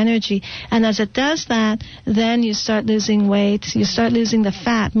using more energy. And as it does that, then you start losing weight. You start losing the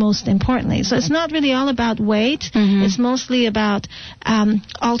fat, most importantly. So it's not really all about weight. Mm-hmm. It's mostly about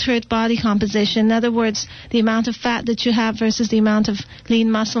altered body composition. In other words, the amount of fat that you have versus the amount of lean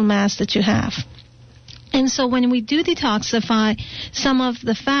muscle mass that you have. And so when we do detoxify, some of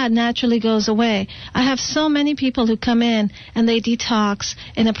the fat naturally goes away. I have so many people who come in and they detox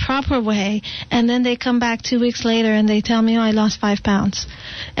in a proper way, and then they come back 2 weeks later and they tell me, I lost 5 pounds.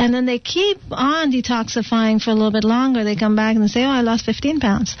 And then they keep on detoxifying for a little bit longer. They come back and they say, I lost 15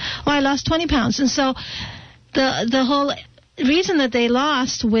 pounds. I lost 20 pounds. And so the whole reason that they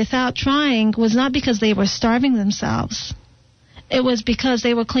lost without trying was not because they were starving themselves. It was because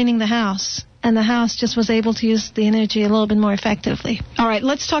they were cleaning the house. And the house just was able to use the energy a little bit more effectively. All right,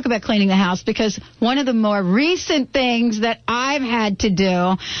 let's talk about cleaning the house, because one of the more recent things that I've had to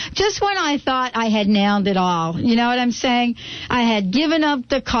do, just when I thought I had nailed it all, you know what I'm saying? I had given up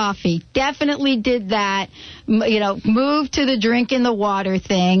the coffee, definitely did that, moved to the drink in the water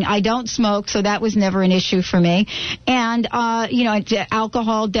thing. I don't smoke, so that was never an issue for me. And,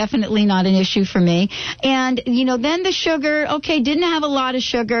 alcohol, definitely not an issue for me. And, then the sugar, okay, didn't have a lot of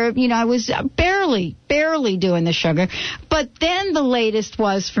sugar. I was barely doing the sugar. But then the latest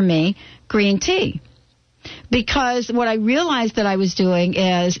was, for me, green tea. Because what I realized that I was doing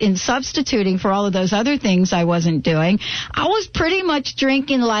is, in substituting for all of those other things I wasn't doing, I was pretty much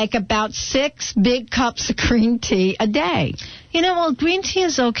drinking like about 6 big cups of green tea a day. Green tea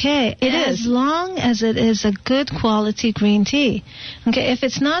is okay. It is. As long as it is a good quality green tea. Okay, if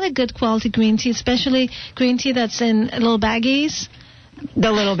it's not a good quality green tea, especially green tea that's in little baggies.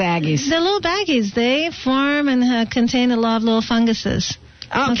 The little baggies, they form and contain a lot of little funguses.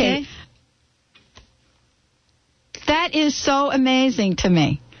 Okay. That is so amazing to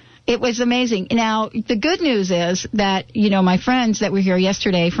me. It was amazing. Now, the good news is that, my friends that were here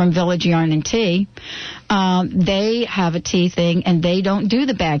yesterday from Village Yarn and Tea, they have a tea thing, and they don't do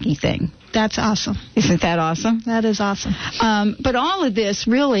the baggy thing. That's awesome. Isn't that awesome? That is awesome. But all of this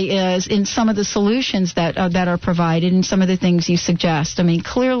really is in some of the solutions that are provided and some of the things you suggest. I mean,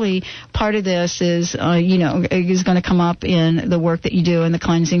 clearly part of this is, is going to come up in the work that you do and the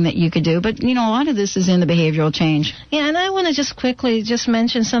cleansing that you could do. But, a lot of this is in the behavioral change. Yeah, and I want to just quickly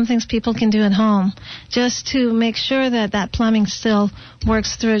mention some things people can do at home just to make sure that plumbing still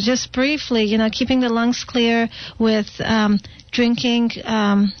works through. Just briefly, keeping the lungs clear with drinking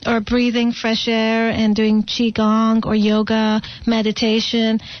or breathing fresh air and doing qigong or yoga,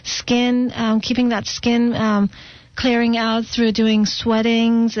 meditation, keeping that skin clearing out through doing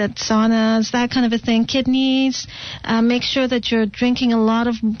sweatings at saunas, that kind of a thing. Kidneys, make sure that you're drinking a lot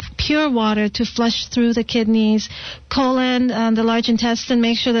of pure water to flush through the kidneys. Colon, the large intestine,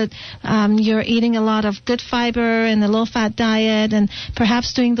 make sure that you're eating a lot of good fiber and a low-fat diet, and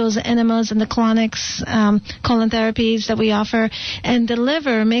perhaps doing those enemas and the colonics, colon therapies that we offer. And the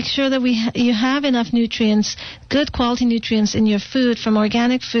liver, make sure that you have enough nutrients, good quality nutrients in your food from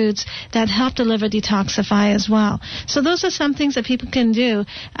organic foods that help the liver detoxify as well. So those are some things that people can do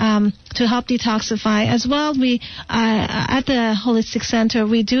to help detoxify. As well, we at the Holistic Center,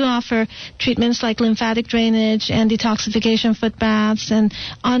 we do offer treatments like lymphatic drainage and detoxification foot baths and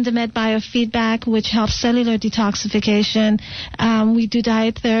on-the-med biofeedback, which helps cellular detoxification. We do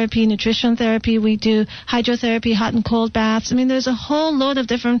diet therapy, nutrition therapy. We do hydrotherapy, hot and cold baths. I mean, there's a whole load of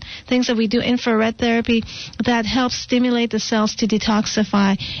different things that we do. Infrared therapy that helps stimulate the cells to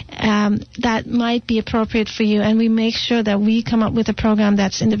detoxify. That might be appropriate for you. And we make sure that we come up with a program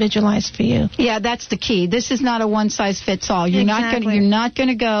that's individualized for you. Yeah, that's the key. This is not a one-size-fits-all. You're not going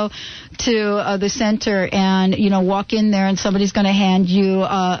to go to the center and walk in there and somebody's going to hand you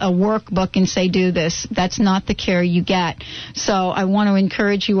a workbook and say do this. That's not the care you get. So I want to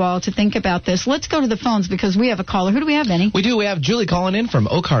encourage you all to think about this. Let's go to the phones because we have a caller. Who do we have, Benny? We do. We have Julie calling in from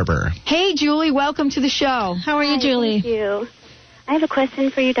Oak Harbor. Hey, Julie. Welcome to the show. How are you, Julie? Thank you. I have a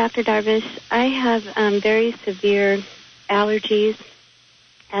question for you, Dr. Darvish. I have very severe allergies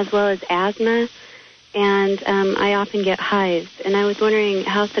as well as asthma, and I often get hives. And I was wondering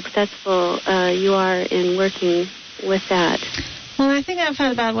how successful you are in working with that. Well, I think I've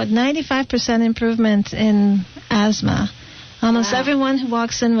had about, 95% improvement in asthma. Almost everyone who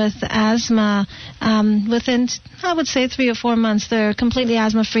walks in with asthma, within, I would say, 3 or 4 months, they're completely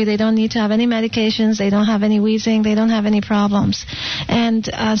asthma-free. They don't need to have any medications. They don't have any wheezing. They don't have any problems. And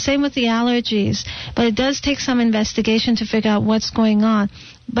same with the allergies. But it does take some investigation to figure out what's going on.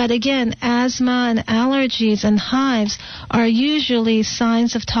 But again, asthma and allergies and hives are usually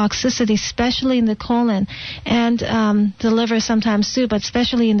signs of toxicity, especially in the colon, and the liver sometimes too, but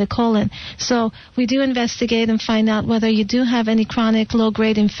especially in the colon. So we do investigate and find out whether you do have any chronic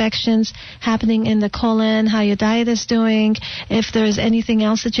low-grade infections happening in the colon, how your diet is doing, if there's anything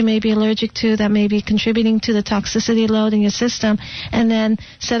else that you may be allergic to that may be contributing to the toxicity load in your system, and then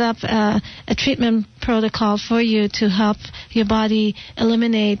set up a treatment protocol for you to help your body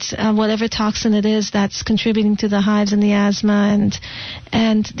eliminate whatever toxin it is that's contributing to the hives and the asthma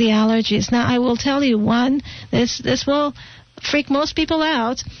and the allergies. Now, I will tell you, this will freak most people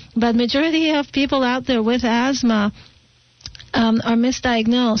out, but majority of people out there with asthma are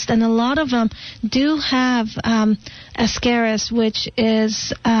misdiagnosed, and a lot of them do have Ascaris, which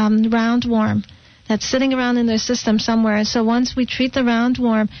is roundworm that's sitting around in their system somewhere. So once we treat the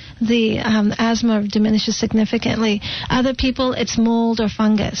roundworm, the asthma diminishes significantly. Other people, it's mold or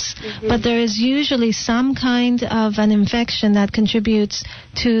fungus. Mm-hmm. But there is usually some kind of an infection that contributes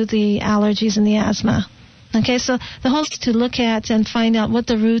to the allergies and the asthma. Okay, so the whole is to look at and find out what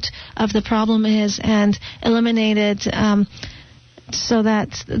the root of the problem is and eliminate it so that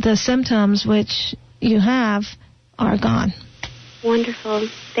the symptoms which you have are gone. Wonderful.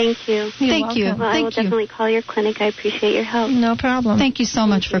 Thank you. Thank you. Well, I will definitely call your clinic. I appreciate your help. No problem. Thank you so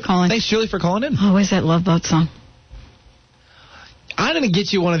much for calling. Thanks, Julie, for calling in. Oh, where's that Love Boat song? I'm going to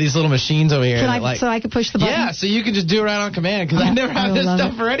get you one of these little machines over here. So I can push the button? Yeah, so you can just do it right on command, because I never have this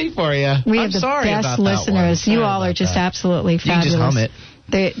stuff ready for you. We have the best listeners. You all are just absolutely fabulous. You can just hum it.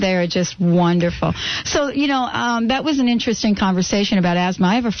 They're just wonderful. So, that was an interesting conversation about asthma.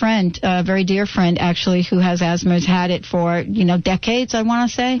 I have a friend, a very dear friend, actually, who has asthma, has had it for, decades, I want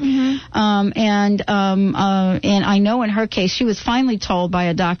to say. Mm-hmm. And I know in her case, she was finally told by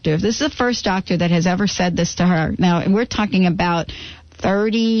a doctor. This is the first doctor that has ever said this to her. Now, and we're talking about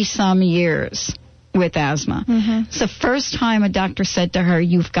 30-some years with asthma. Mm-hmm. It's the first time a doctor said to her,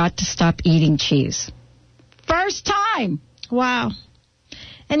 you've got to stop eating cheese. First time! Wow.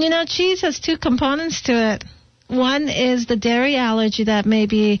 And cheese has two components to it. One is the dairy allergy that may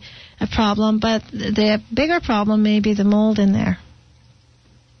be a problem, but the bigger problem may be the mold in there.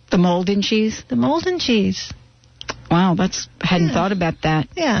 The mold in cheese? The mold in cheese. Wow, hadn't thought about that.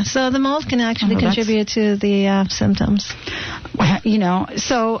 Yeah, so the mold can actually contribute to the symptoms.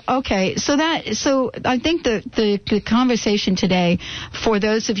 So I think the conversation today for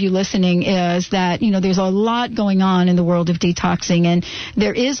those of you listening is that, there's a lot going on in the world of detoxing, and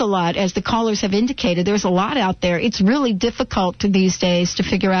there is a lot, as the callers have indicated, there's a lot out there. It's really difficult these days to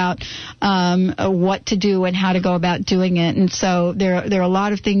figure out what to do and how to go about doing it. And so there are a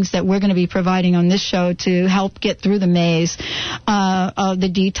lot of things that we're going to be providing on this show to help get through the maze,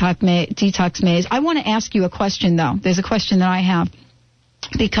 the detox maze. I want to ask you a question, though. There's a question that I have,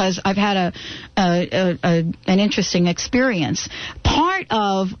 because I've had an interesting experience. Part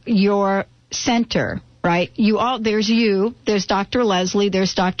of your center, right? There's Dr. Leslie,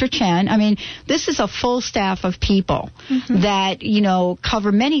 there's Dr. Chen. I mean, this is a full staff of people that,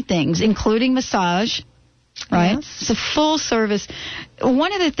 cover many things, including massage. Right? Yes. It's a full service.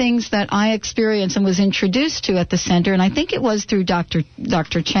 One of the things that I experienced and was introduced to at the center, and I think it was through Dr.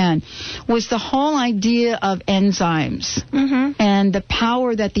 Chen, was the whole idea of enzymes and the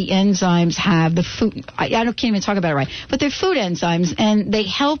power that the enzymes have. The food, I can't even talk about it right, but they're food enzymes, and they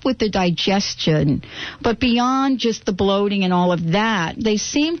help with the digestion. But beyond just the bloating and all of that, they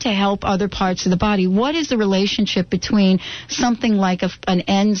seem to help other parts of the body. What is the relationship between something like an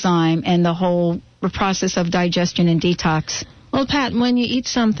enzyme and the whole process of digestion and detox? Well, Pat, when you eat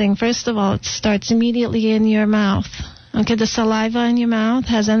something, first of all, it starts immediately in your mouth. Okay, the saliva in your mouth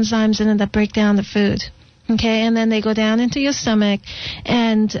has enzymes in it that break down the food. Okay, and then they go down into your stomach,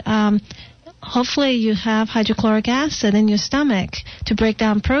 and hopefully you have hydrochloric acid in your stomach to break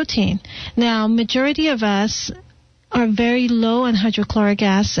down protein. Now, majority of us are very low in hydrochloric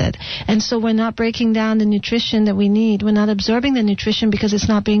acid, and so we're not breaking down the nutrition that we need. We're not absorbing the nutrition because it's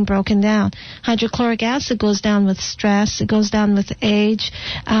not being broken down. Hydrochloric acid goes down with stress. It goes down with age.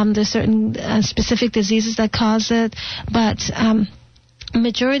 There's certain specific diseases that cause it, but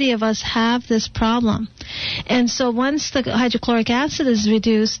majority of us have this problem. And so once the hydrochloric acid is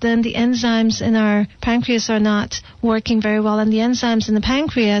reduced, then the enzymes in our pancreas are not working very well, and the enzymes in the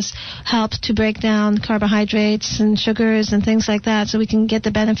pancreas help to break down carbohydrates and sugars and things like that so we can get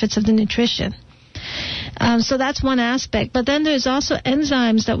the benefits of the nutrition. So that's one aspect. But then there's also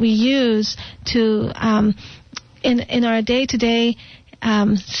enzymes that we use to in our day-to-day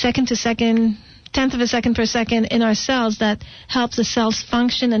second-to-second tenth of a second per second in our cells that help the cells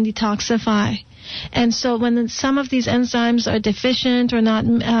function and detoxify. And so when some of these enzymes are deficient or not,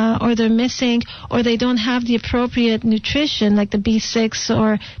 or they're missing, or they don't have the appropriate nutrition, like the B6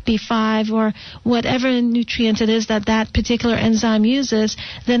 or B5 or whatever nutrient it is that particular enzyme uses,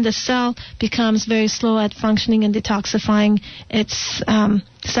 then the cell becomes very slow at functioning and detoxifying its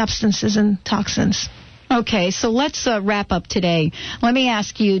substances and toxins. Okay, so let's wrap up today. Let me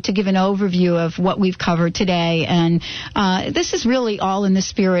ask you to give an overview of what we've covered today. And this is really all in the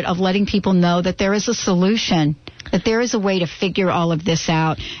spirit of letting people know that there is a solution, that there is a way to figure all of this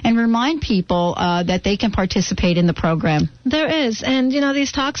out, and remind people that they can participate in the program. There is. And,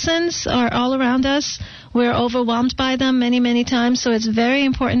 these toxins are all around us. We're overwhelmed by them many, many times. So it's very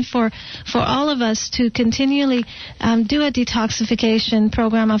important for all of us to continually do a detoxification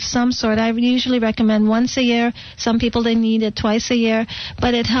program of some sort. I usually recommend once a year. Some people, they need it twice a year.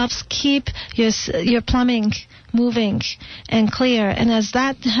 But it helps keep your plumbing moving and clear. And as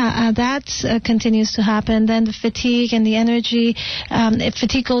that continues to happen, then the fatigue and the energy, if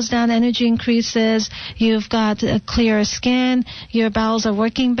fatigue goes down, energy increases, you've got clearer skin, your bowels are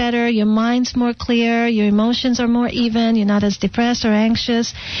working better, your mind's more clear, your emotions are more even, you're not as depressed or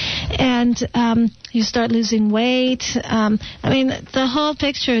anxious, and you start losing weight. The whole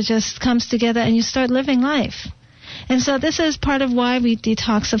picture just comes together and you start living life. And so this is part of why we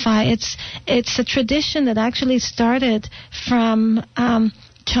detoxify. It's a tradition that actually started from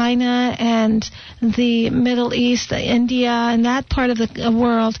China and the Middle East, India, and that part of the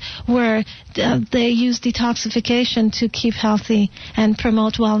world where they use detoxification to keep healthy and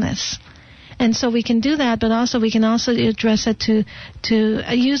promote wellness. And so we can do that, but also we can also address it to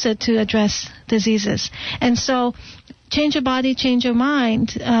use it to address diseases. And so change your body, change your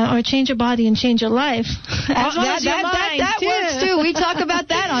mind, or change your body and change your life. As well as your mind, that works too. We talk about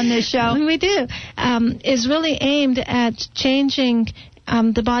that on this show. We do. Is really aimed at changing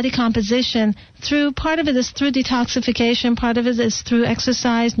the body composition through, part of it is through detoxification, part of it is through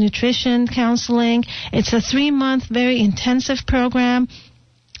exercise, nutrition, counseling. It's a 3-month, very intensive program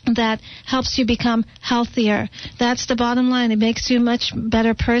that helps you become healthier. That's the bottom line. It makes you a much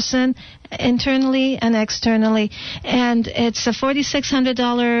better person internally and externally. And it's a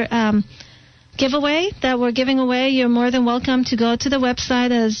 $4,600 giveaway that we're giving away. You're more than welcome to go to the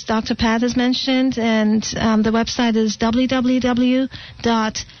website, as Dr. Pat has mentioned, and the website is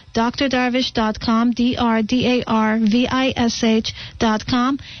www.drdarvish.com,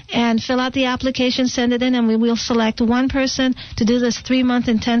 DRDARVISH.com, and fill out the application, send it in, and we will select one person to do this 3-month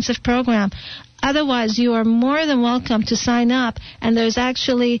intensive program. Otherwise, you are more than welcome to sign up, and there's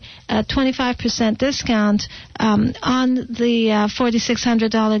actually a 25% discount on the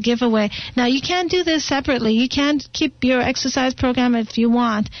 $4,600 giveaway. Now, you can do this separately. You can keep your exercise program if you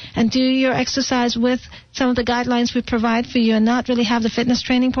want and do your exercise with some of the guidelines we provide for you and not really have the fitness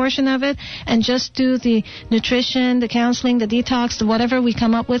training portion of it, and just do the nutrition, the counseling, the detox, the whatever we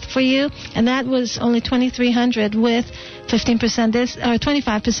come up with for you. And that was only $2,300 with 15% or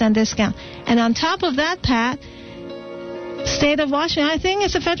 25% discount. And on top of that, Pat, state of Washington, I think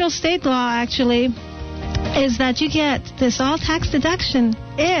it's a federal state law actually, is that you get this all tax deduction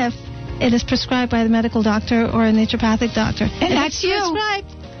if it is prescribed by the medical doctor or a naturopathic doctor. And that's you. Prescribed,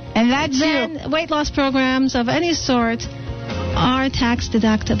 and that's then you. Weight loss programs of any sort are tax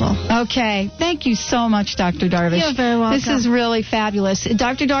deductible. Okay. Thank you so much, Dr. Darvish. You're very welcome. This is really fabulous.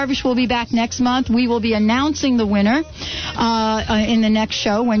 Dr. Darvish will be back next month. We will be announcing the winner in the next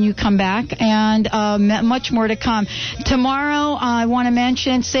show when you come back, and much more to come. Tomorrow, I want to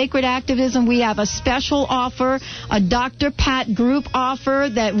mention Sacred Activism. We have a special offer, a Dr. Pat group offer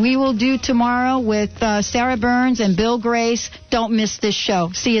that we will do tomorrow with Sarah Burns and Bill Grace. Don't miss this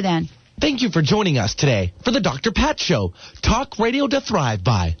show. See you then. Thank you for joining us today for the Dr. Pat Show, talk radio to thrive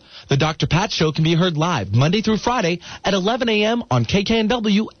by. The Dr. Pat Show can be heard live Monday through Friday at 11 a.m. on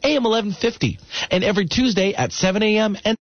KKNW AM 1150 and every Tuesday at 7 a.m. and